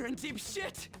 we're in deep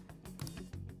shit!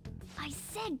 I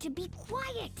said to be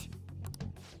quiet!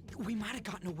 We might have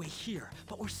gotten away here,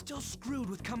 but we're still screwed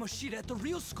with Kamoshida at the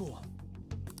real school.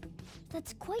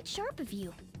 That's quite sharp of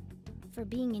you. For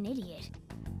being an idiot.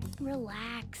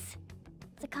 Relax.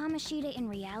 The Kamoshida in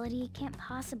reality can't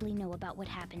possibly know about what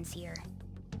happens here.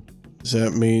 Does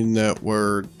that mean that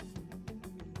we're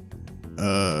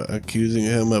accusing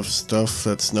him of stuff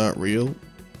that's not real?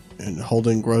 And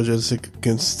holding grudges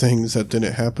against things that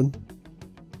didn't happen?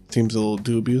 Seems a little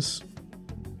dubious.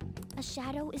 A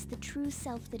shadow is the true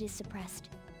self that is suppressed.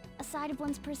 A side of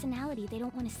one's personality they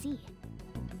don't want to see.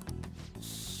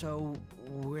 So,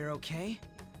 we're okay?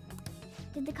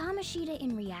 Did the Kamoshida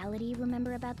in reality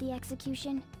remember about the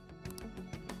execution?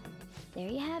 There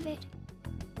you have it.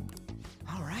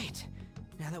 Alright.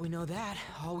 Now that we know that,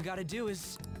 all we gotta do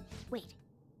is... Wait.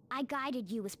 I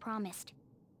guided you as promised.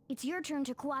 It's your turn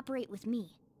to cooperate with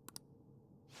me.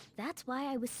 That's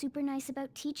why I was super nice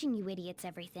about teaching you idiots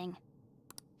everything.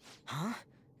 Huh?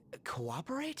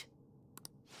 Cooperate?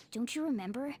 Don't you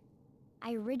remember?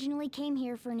 I originally came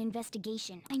here for an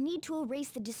investigation. I need to erase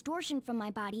the distortion from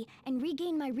my body and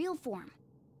regain my real form.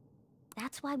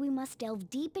 That's why we must delve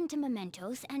deep into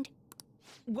mementos and...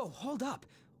 Whoa, hold up.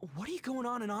 What are you going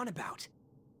on and on about?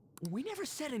 We never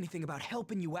said anything about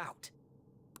helping you out.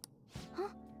 Huh?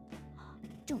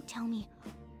 Don't tell me.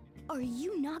 Are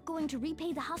you not going to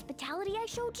repay the hospitality I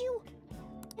showed you?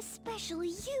 Especially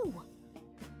you.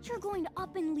 You're going to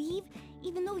up and leave,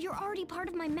 even though you're already part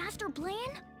of my master plan?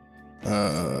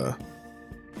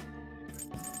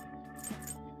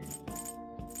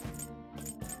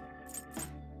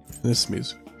 This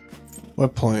music.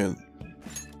 What plan?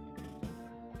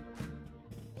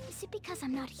 Is it because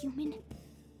I'm not human?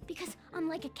 Because I'm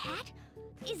like a cat?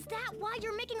 Is that why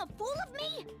you're making a fool of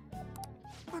me?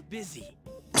 We're busy.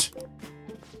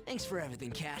 Thanks for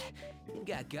everything, Cat. You've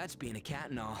got guts being a cat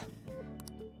and all.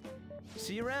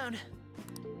 See you around.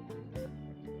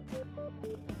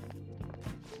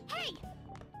 Hey!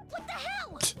 What the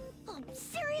hell? Oh,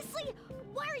 seriously?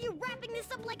 Why are you wrapping this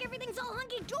up like everything's all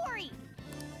hunky-dory?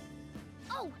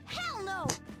 Oh, hell no!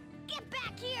 Get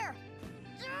back here!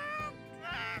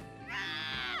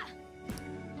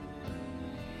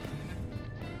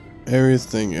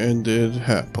 Everything ended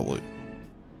happily.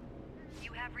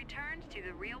 You have returned to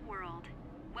the real world.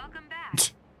 Welcome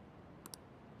back.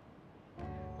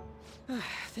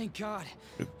 Thank God.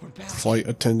 We're back. Flight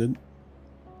attendant.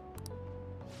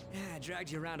 Yeah, I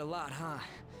dragged you around a lot, huh?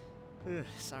 Ugh,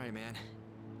 sorry, man.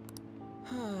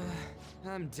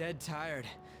 I'm dead tired.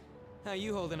 How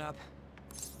you holding up?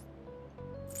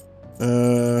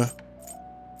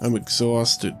 I'm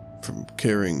exhausted from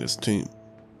carrying this team.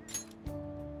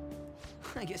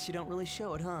 I guess you don't really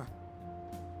show it, huh?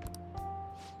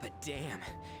 But damn,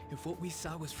 if what we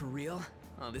saw was for real,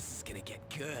 oh, this is gonna get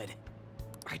good.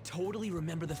 I totally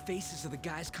remember the faces of the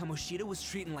guys Kamoshida was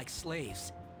treating like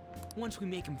slaves. Once we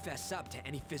make him fess up to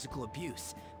any physical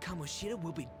abuse, Kamoshida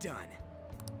will be done.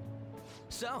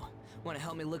 So, wanna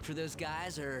help me look for those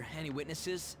guys or any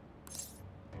witnesses?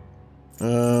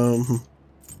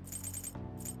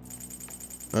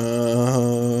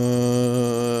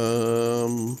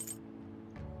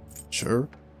 Sure.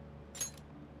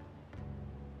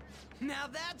 Now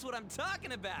that's what I'm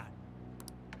talking about!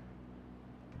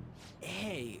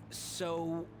 Hey,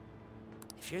 so...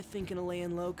 if you're thinking of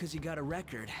laying low because you got a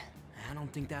record, I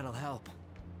don't think that'll help.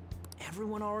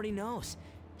 Everyone already knows.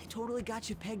 They totally got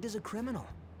you pegged as a criminal.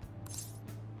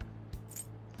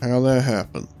 How'd that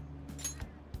happen?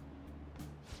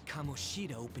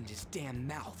 Kamoshida opened his damn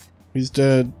mouth. He's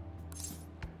dead.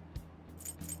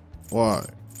 Why?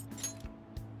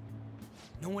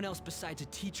 No one else besides a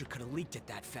teacher could have leaked it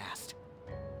that fast.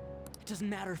 It doesn't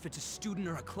matter if it's a student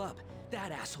or a club.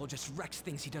 That asshole just wrecks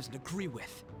things he doesn't agree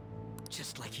with.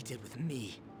 Just like he did with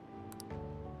me.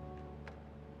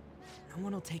 No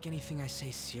one will take anything I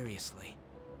say seriously.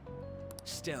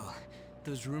 Still,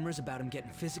 those rumors about him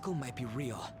getting physical might be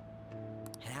real.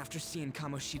 And after seeing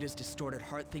Kamoshida's distorted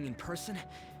heart thing in person,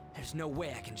 there's no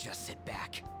way I can just sit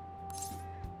back.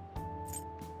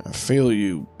 I feel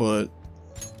you, but...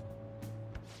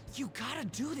 You gotta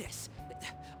do this!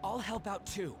 I'll help out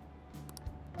too.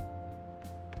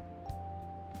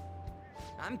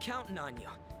 I'm counting on you.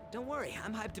 Don't worry,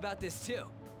 I'm hyped about this too.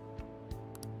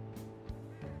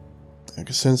 I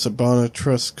can sense a bond of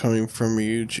trust coming from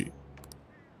Ryuji.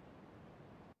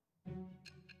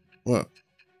 What?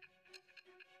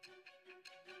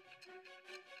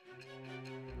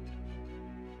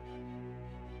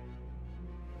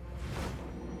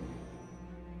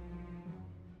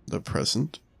 The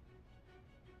present?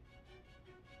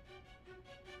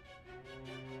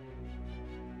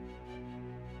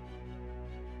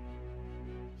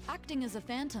 Acting as a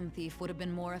phantom thief would have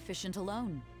been more efficient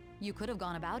alone. You could have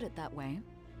gone about it that way.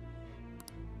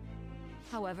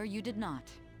 However, you did not.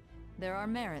 There are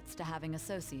merits to having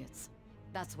associates.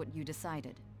 That's what you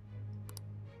decided.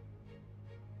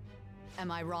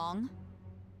 Am I wrong?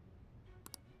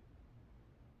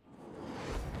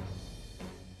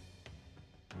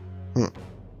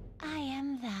 I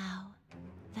am thou.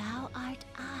 Thou art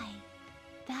I.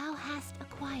 Thou hast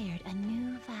acquired a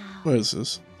new vow. What is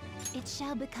this? It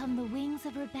shall become the wings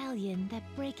of rebellion that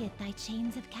breaketh thy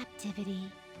chains of captivity.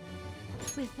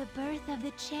 With the birth of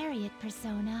the chariot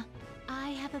persona, I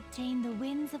have obtained the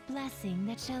winds of blessing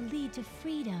that shall lead to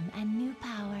freedom and new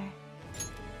power.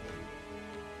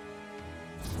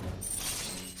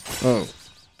 Oh.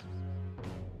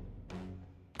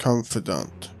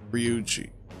 Confidant.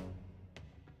 Ryuji.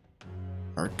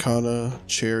 Arcana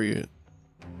Chariot.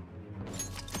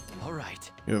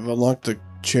 Alright. You have unlocked the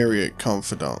Chariot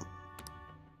Confidant.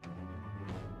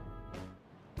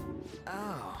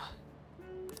 Oh.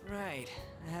 Right.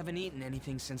 I haven't eaten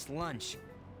anything since lunch.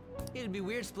 It'd be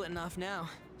weird splitting off now,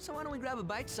 so why don't we grab a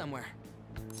bite somewhere?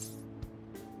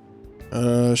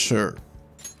 Sure.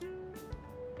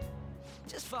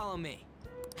 Just follow me.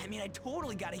 I mean, I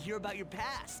totally gotta hear about your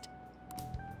past.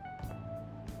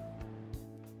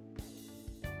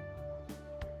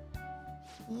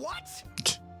 What?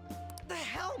 The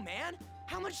hell, man?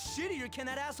 How much shittier can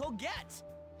that asshole get?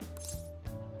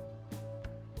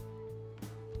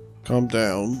 Calm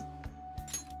down.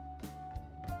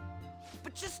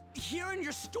 But just hearing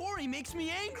your story makes me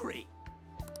angry.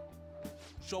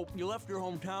 So, you left your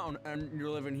hometown and you're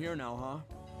living here now,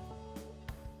 huh?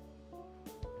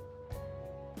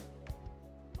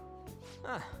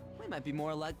 Huh, we might be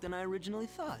more alike than I originally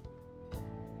thought.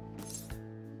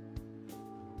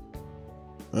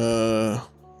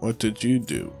 What did you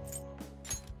do?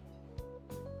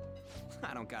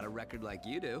 I don't got a record like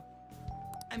you do.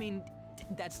 I mean,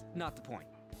 that's not the point.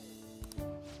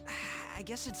 I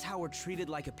guess it's how we're treated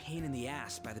like a pain in the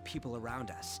ass by the people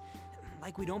around us.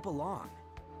 Like we don't belong.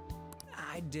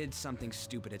 I did something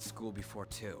stupid at school before,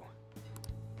 too.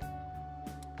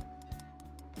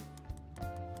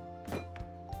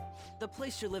 The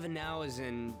place you're living now is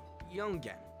in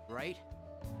Yongen, right?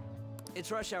 It's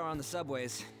rush hour on the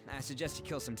subways. I suggest you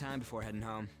kill some time before heading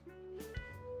home.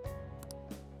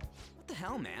 What the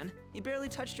hell, man? You barely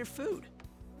touched your food.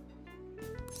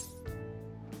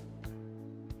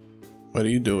 What are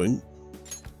you doing?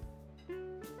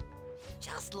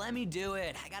 Just let me do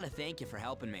it. I gotta thank you for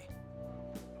helping me.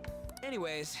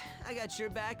 Anyways, I got your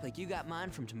back like you got mine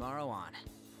from tomorrow on.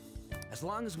 As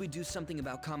long as we do something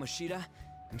about Kamoshida,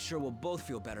 I'm sure we'll both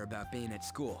feel better about being at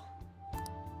school.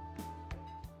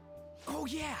 Oh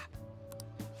yeah!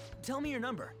 Tell me your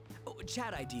number. Oh,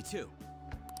 chat ID too.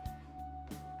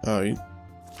 Alright.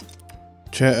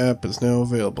 Chat app is now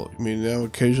available. You may now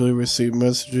occasionally receive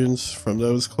messages from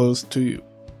those close to you.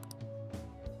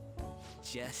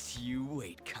 Just you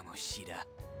wait, Kamoshida.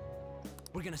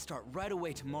 We're gonna start right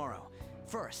away tomorrow.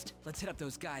 First, let's hit up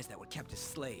those guys that were kept as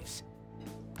slaves.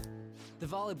 The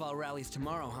volleyball rally's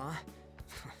tomorrow, huh?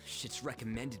 Shit's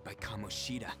recommended by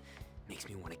Kamoshida. Makes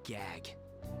me want to gag.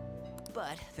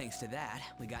 But, thanks to that,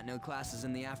 we got no classes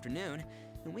in the afternoon,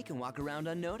 and we can walk around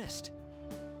unnoticed.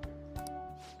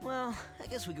 Well, I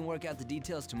guess we can work out the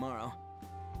details tomorrow.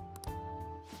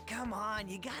 Come on,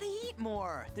 you gotta eat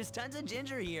more! There's tons of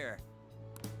ginger here!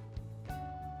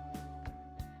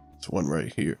 It's one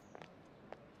right here.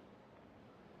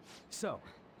 So,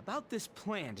 about this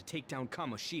plan to take down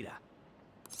Kamoshida.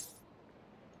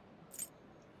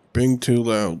 Being too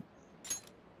loud.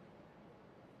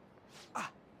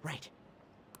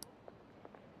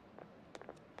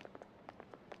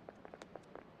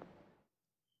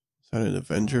 that an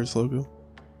Avengers logo?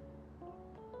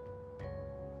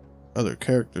 Other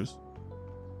characters.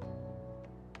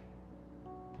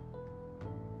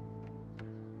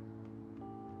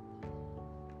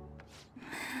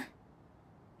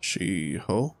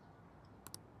 She-Ho?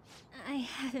 I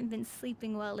haven't been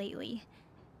sleeping well lately.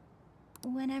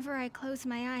 Whenever I close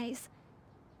my eyes,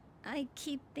 I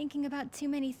keep thinking about too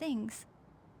many things.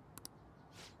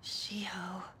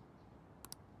 She-Ho.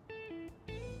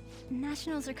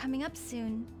 Nationals are coming up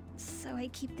soon, so I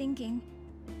keep thinking,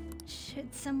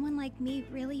 should someone like me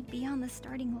really be on the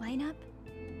starting lineup?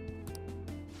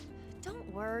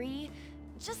 Don't worry.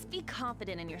 Just be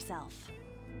confident in yourself.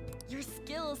 Your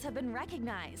skills have been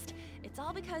recognized. It's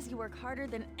all because you work harder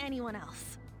than anyone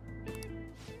else.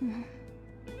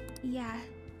 Yeah.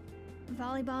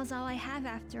 Volleyball's all I have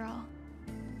after all.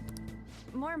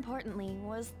 More importantly,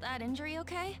 was that injury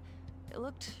okay? It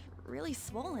looked really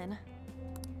swollen.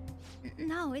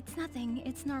 No, it's nothing.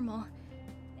 It's normal.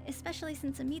 Especially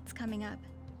since a meet's coming up.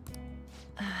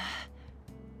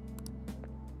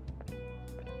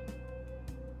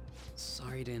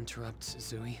 Sorry to interrupt,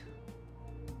 Zui.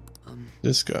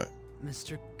 This guy.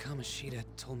 Mr. Kamoshida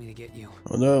told me to get you.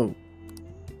 Oh no.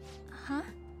 Huh?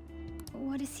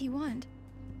 What does he want?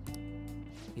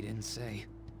 He didn't say.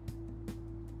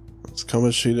 Let's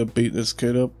Kamoshida beat this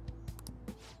kid up.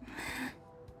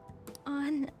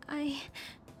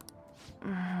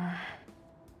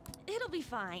 It'll be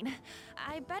fine.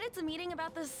 I bet it's a meeting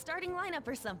about the starting lineup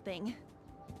or something.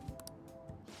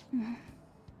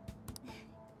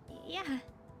 Yeah.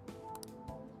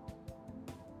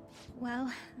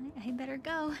 Well, I better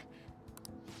go.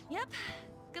 Yep.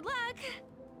 Good luck.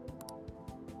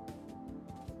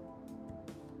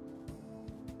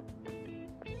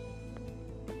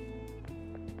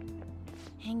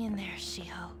 Hang in there,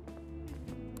 She-Ho.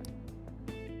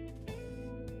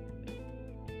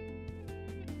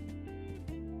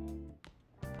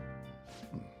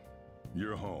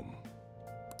 You're home.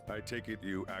 I take it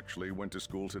you actually went to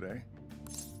school today?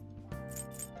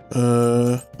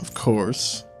 Of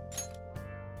course.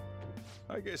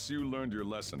 I guess you learned your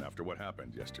lesson after what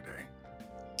happened yesterday.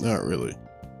 Not really.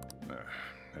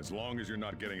 As long as you're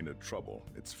not getting into trouble,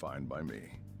 it's fine by me.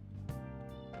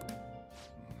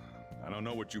 I don't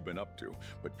know what you've been up to,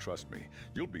 but trust me,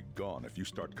 you'll be gone if you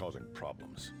start causing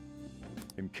problems.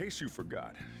 In case you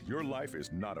forgot, your life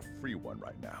is not a free one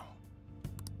right now.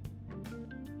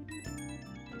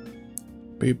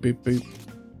 Beep, beep, beep.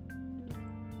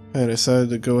 I decided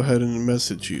to go ahead and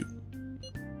message you.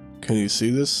 Can you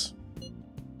see this?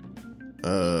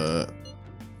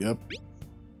 Yep.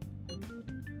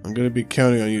 I'm gonna be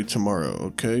counting on you tomorrow,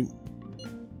 okay?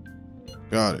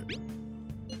 Got it.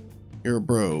 You're a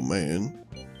bro, man.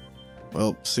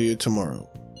 Well, see you tomorrow.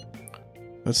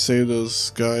 Let's save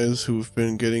those guys who've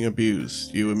been getting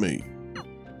abused, you and me.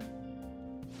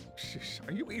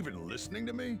 Are you even listening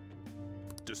to me?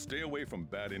 Just stay away from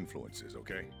bad influences,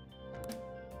 okay?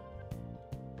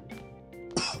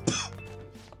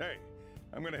 Hey,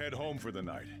 I'm gonna head home for the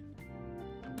night.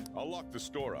 I'll lock the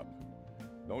store up.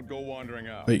 Don't go wandering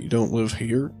out. Wait, you don't live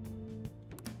here?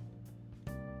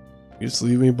 You just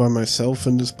leave me by myself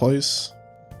in this place?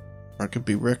 I could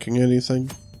be wrecking anything.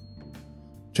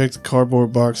 Check the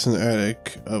cardboard box in the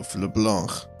attic of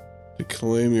LeBlanc to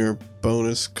claim your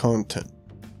bonus content.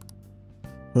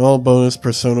 All bonus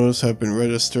personas have been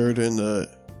registered in the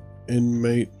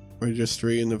inmate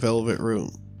registry in the Velvet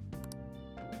Room.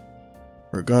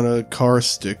 Organa car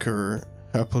sticker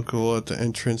applicable at the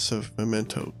entrance of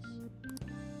Mementos.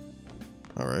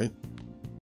 Alright.